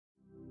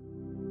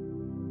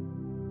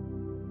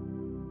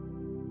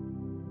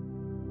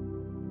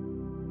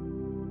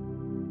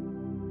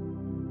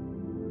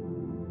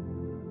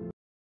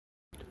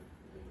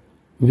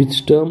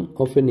Which term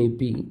of an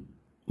AP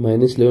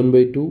minus 11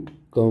 by 2,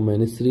 comma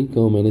minus 3,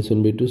 comma minus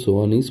 1 by 2, so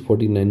on is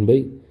 49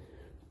 by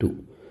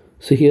 2.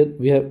 So here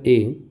we have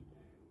A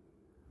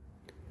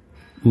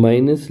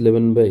minus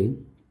 11 by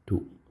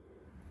 2.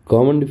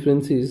 Common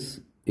difference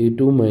is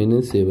A2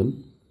 minus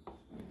A1,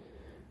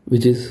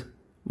 which is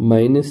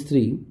minus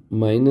 3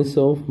 minus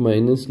of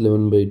minus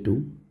 11 by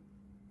 2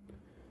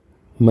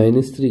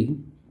 minus 3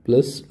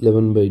 plus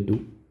 11 by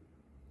 2.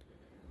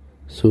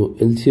 So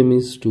LCM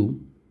is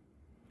 2.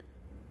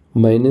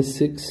 Minus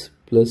 6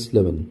 plus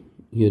 11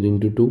 here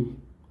into 2,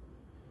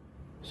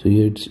 so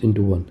here it's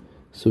into 1,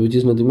 so which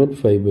is nothing but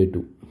 5 by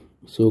 2.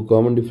 So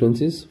common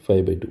difference is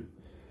 5 by 2,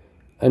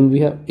 and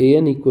we have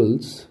an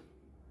equals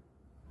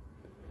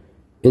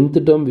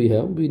nth term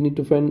we need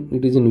to find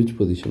it is in which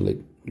position, like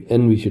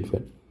n we should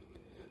find.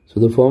 So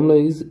the formula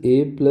is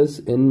a plus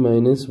n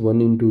minus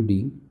 1 into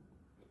d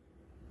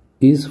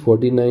is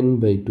 49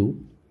 by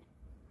 2.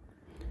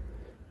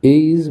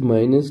 A is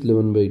minus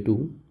 11 by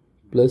 2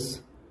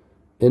 plus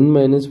n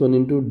minus 1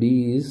 into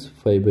d is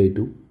 5 by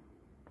 2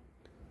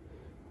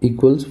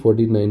 equals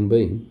 49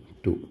 by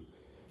 2.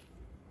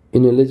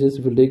 In LHS,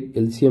 if we take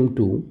LCM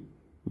 2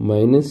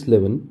 minus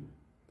 11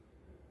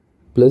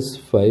 plus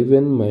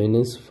 5n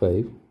minus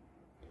 5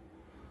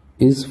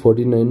 is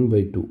 49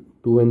 by 2.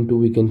 2 and 2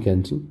 we can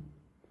cancel.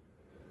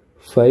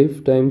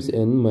 5 times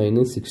n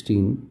minus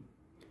 16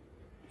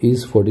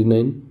 is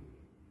 49.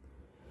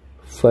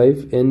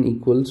 5n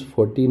equals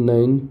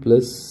 49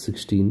 plus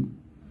 16.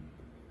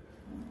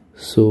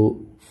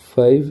 So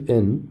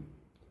 5n,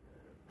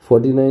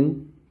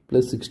 49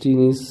 plus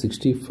 16 is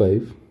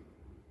 65.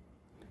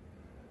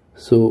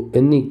 So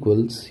n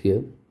equals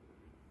here,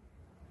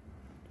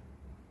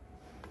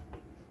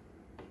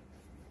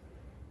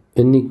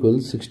 n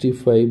equals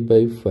 65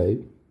 by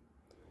 5,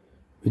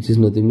 which is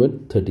nothing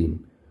but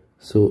 13.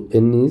 So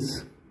n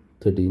is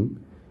 13.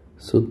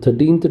 So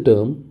 13th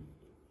term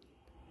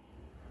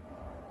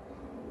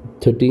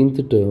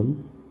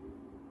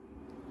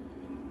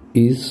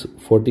is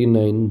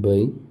 49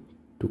 by